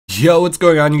Yo, what's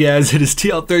going on, you guys? It is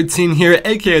TL13 here,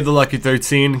 aka the Lucky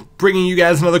 13, bringing you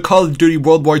guys another Call of Duty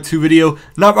World War II video.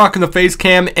 Not rocking the face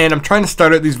cam, and I'm trying to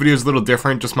start out these videos a little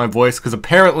different, just my voice, because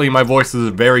apparently my voice is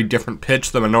a very different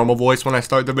pitch than my normal voice when I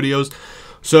start the videos.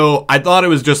 So I thought it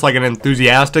was just like an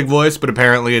enthusiastic voice, but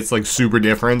apparently it's like super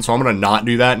different, so I'm going to not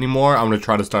do that anymore. I'm going to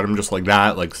try to start them just like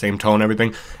that, like same tone,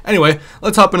 everything. Anyway,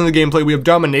 let's hop into the gameplay. We have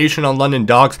Domination on London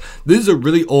Docks. This is a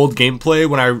really old gameplay.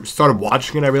 When I started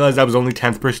watching it, I realized I was only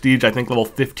 10th Prestige, I think level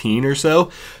 15 or so.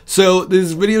 So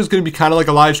this video is going to be kind of like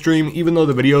a live stream, even though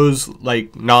the video's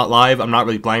like not live. I'm not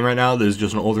really playing right now. This is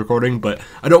just an old recording, but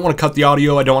I don't want to cut the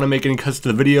audio. I don't want to make any cuts to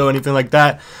the video, anything like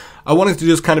that. I want it to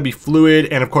just kind of be fluid,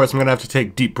 and of course I'm going to have to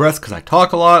take deep breaths because I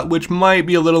talk a lot, which might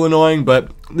be a little annoying,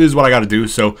 but this is what I got to do,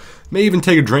 so may even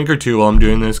take a drink or two while I'm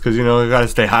doing this because, you know, I got to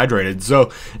stay hydrated. So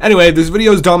anyway, this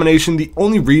video is Domination. The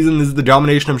only reason this is the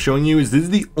Domination I'm showing you is this is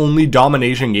the only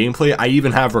Domination gameplay I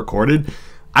even have recorded.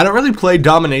 I don't really play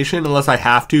Domination unless I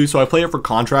have to, so I play it for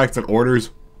contracts and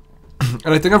orders,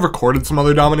 and I think I've recorded some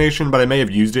other Domination, but I may have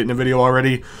used it in a video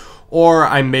already. Or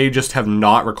I may just have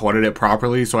not recorded it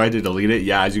properly, so I had to delete it.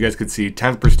 Yeah, as you guys could see,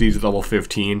 10th Prestige at level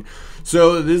 15.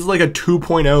 So this is like a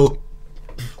 2.0.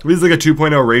 This is like a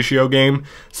 2.0 ratio game,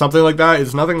 something like that.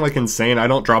 It's nothing like insane. I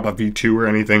don't drop a V2 or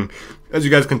anything, as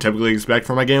you guys can typically expect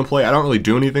from my gameplay. I don't really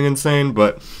do anything insane,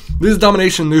 but this is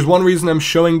Domination. There's one reason I'm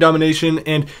showing Domination,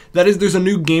 and that is there's a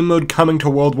new game mode coming to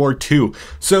World War II.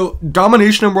 So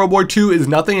Domination in World War II is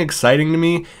nothing exciting to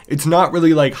me. It's not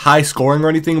really like high scoring or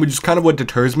anything, which is kind of what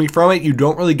deters me from it. You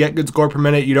don't really get good score per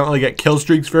minute. You don't really get kill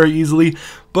streaks very easily,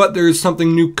 but there's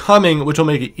something new coming which will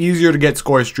make it easier to get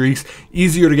score streaks,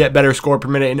 easier to get better score per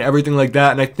minute, and everything like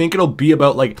that. And I think it'll be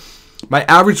about like my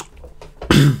average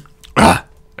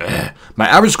my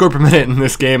average score per minute in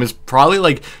this game is probably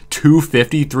like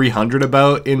 250, 300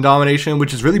 about in Domination,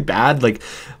 which is really bad. Like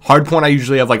hardpoint I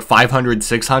usually have like 500,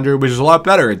 600, which is a lot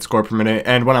better at score per minute.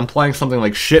 And when I'm playing something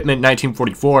like Shipment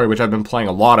 1944, which I've been playing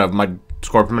a lot of, my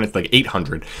score per minute is like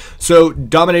 800. So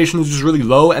Domination is just really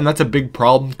low, and that's a big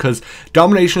problem because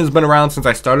Domination has been around since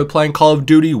I started playing Call of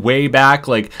Duty way back,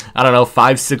 like, I don't know,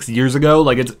 5-6 years ago.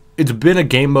 Like it's been a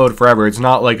game mode forever. It's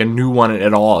not like a new one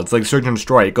at all. It's like Search and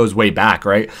Destroy. It goes way back,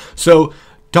 right? So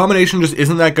Domination just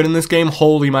isn't that good in this game.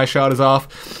 Holy, my shot is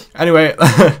off. Anyway,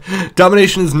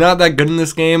 Domination is not that good in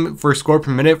this game for score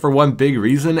per minute for one big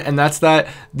reason, and that's that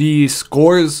the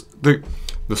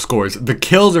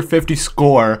kills are 50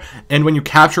 score, and when you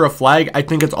capture a flag, I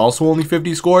think it's also only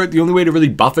 50 score. The only way to really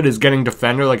buff it is getting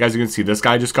defender, like as you can see, this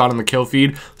guy just got on the kill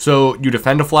feed. So you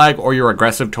defend a flag, or you're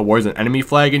aggressive towards an enemy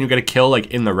flag, and you get a kill like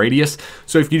in the radius.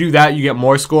 So if you do that, you get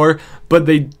more score, but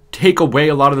they take away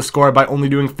a lot of the score by only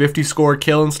doing 50 score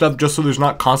kill and stuff, just so there's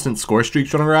not constant score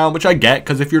streaks running around, which I get,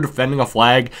 because if you're defending a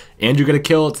flag and you get a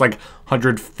kill, it's like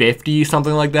 150,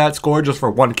 something like that, score just for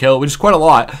one kill, which is quite a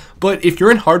lot. But if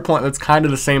you're in hardpoint, that's kind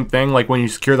of the same thing. Like when you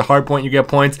secure the hardpoint, you get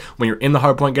points. When you're in the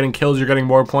hardpoint getting kills, you're getting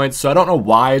more points. So I don't know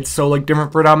why it's so like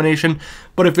different for Domination,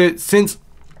 but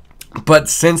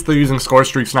since they're using score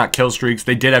streaks, not kill streaks,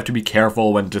 they did have to be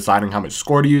careful when deciding how much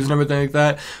score to use and everything like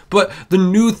that. But the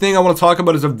new thing I want to talk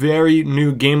about is a very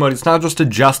new game mode. It's not just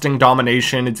adjusting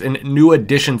Domination, it's a new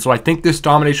addition. So I think this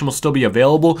Domination will still be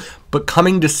available, but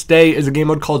coming to stay is a game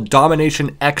mode called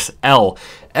Domination XL.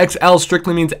 XL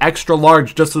strictly means extra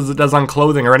large, just as it does on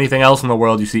clothing or anything else in the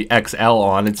world you see XL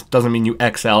on. It doesn't mean you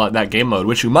XL at that game mode,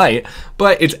 which you might,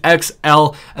 but it's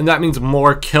XL, and that means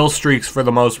more kill streaks for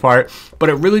the most part. But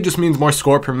it really just means more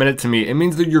score per minute to me. It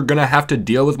means that you're going to have to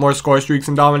deal with more score streaks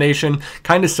in Domination,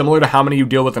 kind of similar to how many you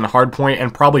deal with in Hardpoint,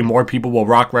 and probably more people will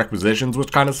rock requisitions,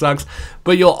 which kind of sucks.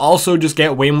 But you'll also just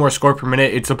get way more score per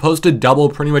minute. It's supposed to double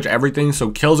pretty much everything, so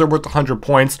kills are worth 100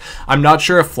 points. I'm not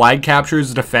sure if flag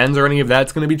captures, defends, or any of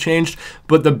that's going to be changed,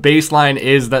 but the baseline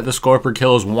is that the score per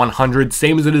kill is 100,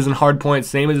 same as it is in Hardpoint,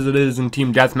 same as it is in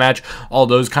Team Deathmatch, all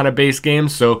those kind of base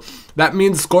games. So that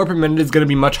means score per minute is going to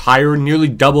be much higher, nearly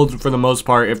doubled for the most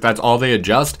part if that's all they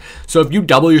adjust. So if you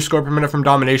double your score per minute from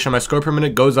Domination, my score per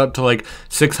minute goes up to like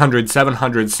 600,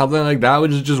 700, something like that,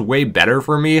 which is just way better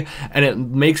for me, and it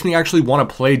makes me actually want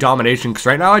to play Domination, because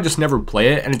right now I just never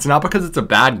play it, and it's not because it's a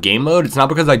bad game mode, it's not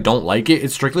because I don't like it,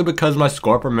 it's strictly because my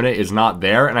score per minute is not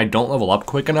there and I don't level up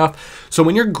quick enough. So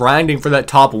when you're grinding for that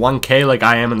top 1k like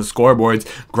I am in the scoreboards,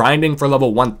 grinding for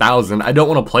level 1000, I don't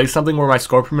want to play something where my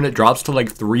score per minute drops to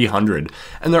like 300.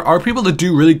 And there are people that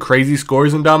do really crazy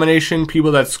scores in Domination,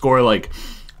 people that score like,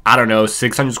 I don't know,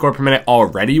 600 score per minute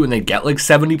already when they get like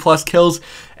 70 plus kills.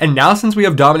 And now since we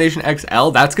have Domination XL,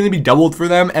 that's going to be doubled for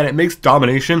them, and it makes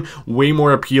Domination way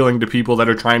more appealing to people that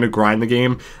are trying to grind the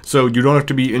game. So you don't have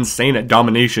to be insane at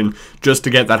Domination just to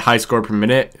get that high score per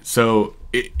minute. So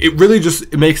it really just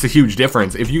it makes a huge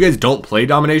difference. If you guys don't play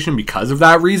Domination because of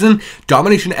that reason,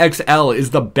 Domination XL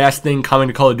is the best thing coming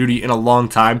to Call of Duty in a long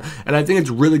time, and I think it's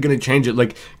really going to change it.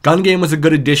 Like, Gun Game was a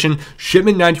good addition.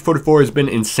 Shipment 1944 has been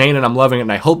insane, and I'm loving it,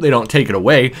 and I hope they don't take it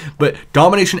away, but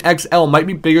Domination XL might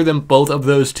be bigger than both of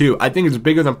those two. I think it's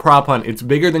bigger than Prop Hunt. It's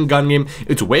bigger than Gun Game.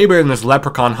 It's way bigger than this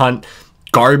Leprechaun Hunt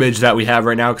garbage that we have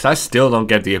right now, because I still don't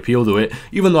get the appeal to it,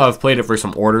 even though I've played it for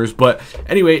some orders. But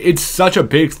anyway, it's such a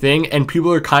big thing, and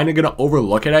people are kind of going to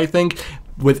overlook it, I think,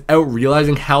 without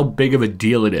realizing how big of a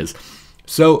deal it is.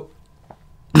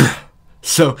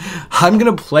 So I'm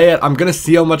going to play it. I'm going to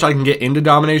see how much I can get into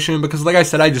Domination, because like I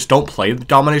said, I just don't play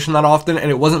Domination that often, and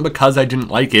it wasn't because I didn't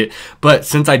like it, but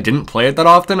since I didn't play it that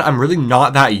often, I'm really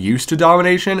not that used to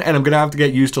Domination, and I'm going to have to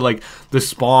get used to like the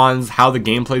spawns, how the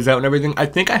game plays out and everything. I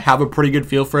think I have a pretty good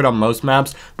feel for it on most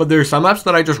maps, but there are some maps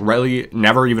that I just really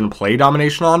never even play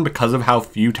Domination on because of how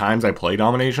few times I play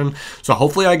Domination. So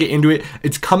hopefully I get into it.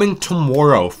 It's coming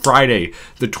tomorrow, Friday,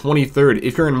 the 23rd.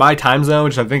 If you're in my time zone,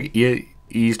 which I think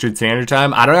Eastern Standard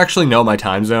Time. I don't actually know my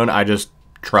time zone. I just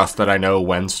trust that I know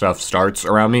when stuff starts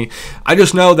around me. I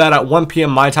just know that at 1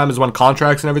 p.m. my time is when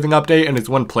contracts and everything update, and it's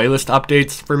when playlist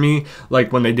updates for me.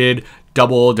 Like when they did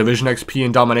double Division XP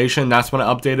and Domination, that's when it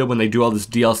updated. When they do all this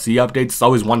DLC updates, it's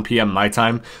always 1 p.m. my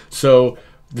time. So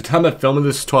the time I'm filming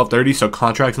this is 12:30, so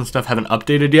contracts and stuff haven't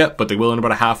updated yet, but they will in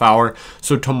about a half hour.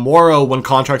 So tomorrow, when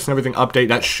contracts and everything update,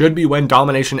 that should be when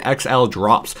Domination XL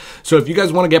drops. So if you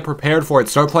guys want to get prepared for it,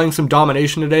 start playing some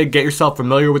Domination today. Get yourself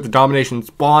familiar with the Domination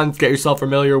spawns. Get yourself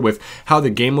familiar with how the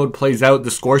game mode plays out,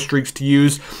 the score streaks to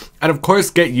use. And of course,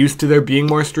 get used to there being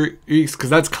more streaks, because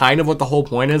that's kind of what the whole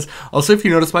point is. Also, if you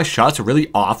notice, my shots are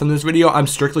really off in this video. I'm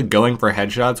strictly going for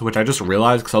headshots, which I just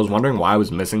realized because I was wondering why I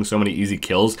was missing so many easy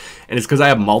kills. And it's because I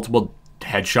have multiple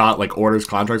headshot like orders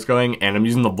contracts going, and I'm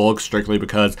using the Volk strictly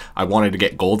because I wanted to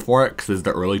get gold for it because it's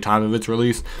the early time of its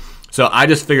release. So I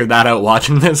just figured that out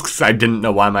watching this because I didn't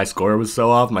know why my score was so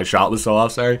off. My shot was so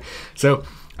off, sorry. So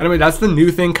anyway, that's the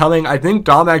new thing coming. I think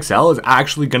Dom XL is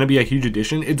actually going to be a huge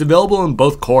addition. It's available in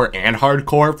both core and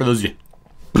hardcore for those of you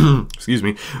excuse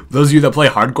me, those of you that play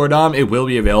hardcore Dom. It will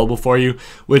be available for you,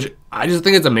 which I just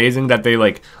think it's amazing that they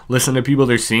like listen to people.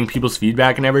 They're seeing people's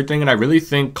feedback and everything, and I really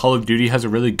think Call of Duty has a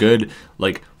really good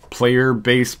like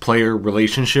player-based player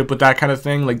relationship with that kind of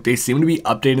thing. Like, they seem to be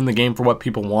updating the game for what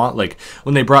people want. Like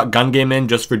when they brought Gun Game in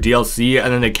just for DLC,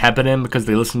 and then they kept it in because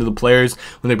they listened to the players.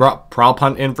 When they brought Prop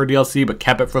Hunt in for DLC but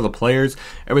kept it for the players,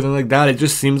 everything like that, it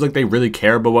just seems like they really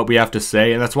care about what we have to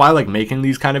say. And that's why I like making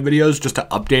these kind of videos, just to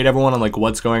update everyone on like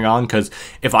what's going on. Because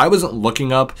if I wasn't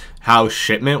looking up how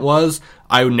shipment was,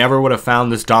 I never would have found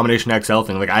this Domination XL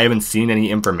thing. Like, I haven't seen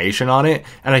any information on it,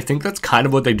 and I think that's kind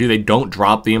of what they do. They don't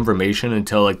drop the information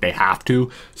until like they have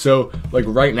to. So like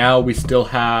right now we still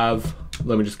have,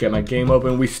 let me just get my game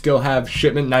open, we still have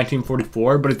Shipment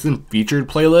 1944, but it's in featured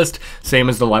playlist, same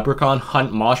as the Leprechaun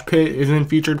Hunt Mosh Pit is in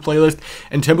featured playlist.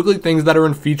 And typically things that are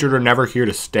in featured are never here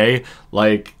to stay.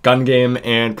 Like Gun Game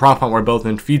and Prop Hunt were both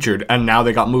in featured, and now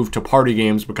they got moved to party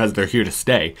games because they're here to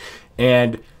stay.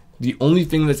 And the only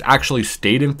thing that's actually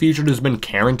stayed in featured has been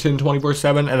Carrington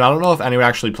 24/7, and I don't know if anyone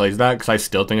actually plays that because I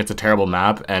still think it's a terrible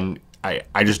map, and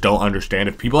I just don't understand.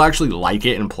 If people actually like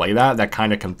it and play that, that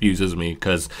kind of confuses me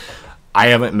because I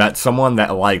haven't met someone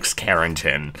that likes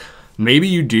Carrington. Maybe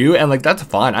you do, and like that's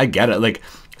fine. I get it. Like,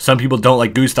 some people don't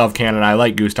like Gustav Cannon. I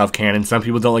like Gustav Cannon. Some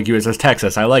people don't like USS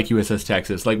Texas. I like USS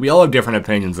Texas. Like, we all have different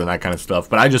opinions and that kind of stuff.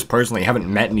 But I just personally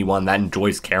haven't met anyone that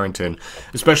enjoys Carrington,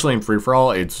 especially in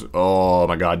free-for-all. It's, oh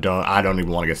my god, I don't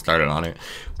even want to get started on it.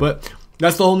 But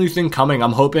that's the whole new thing coming.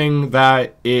 I'm hoping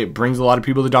that it brings a lot of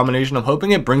people to Domination. I'm hoping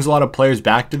it brings a lot of players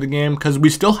back to the game, because we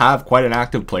still have quite an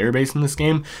active player base in this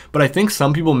game, but I think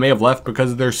some people may have left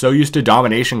because they're so used to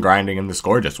Domination grinding and the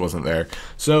score just wasn't there.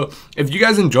 So if you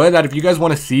guys enjoy that, if you guys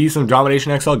want to see some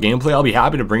Domination XL gameplay, I'll be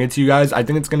happy to bring it to you guys. I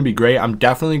think it's going to be great. I'm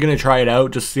definitely going to try it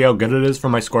out, just see how good it is for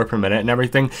my score per minute and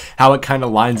everything, how it kind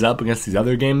of lines up against these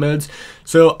other game modes.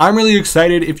 So I'm really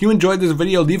excited. If you enjoyed this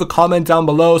video, leave a comment down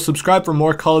below. Subscribe for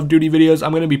more Call of Duty videos.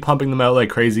 I'm going to be pumping them out like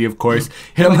crazy, of course.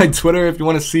 Hit up my Twitter if you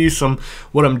want to see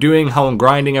what I'm doing, how I'm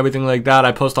grinding, everything like that.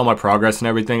 I post all my progress and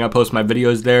everything. I post my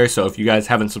videos there. So if you guys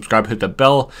haven't subscribed, hit the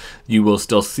bell. You will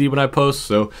still see when I post.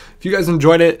 So if you guys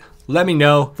enjoyed it, let me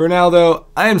know. For now, though,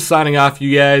 I am signing off,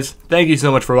 you guys. Thank you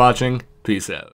so much for watching. Peace out.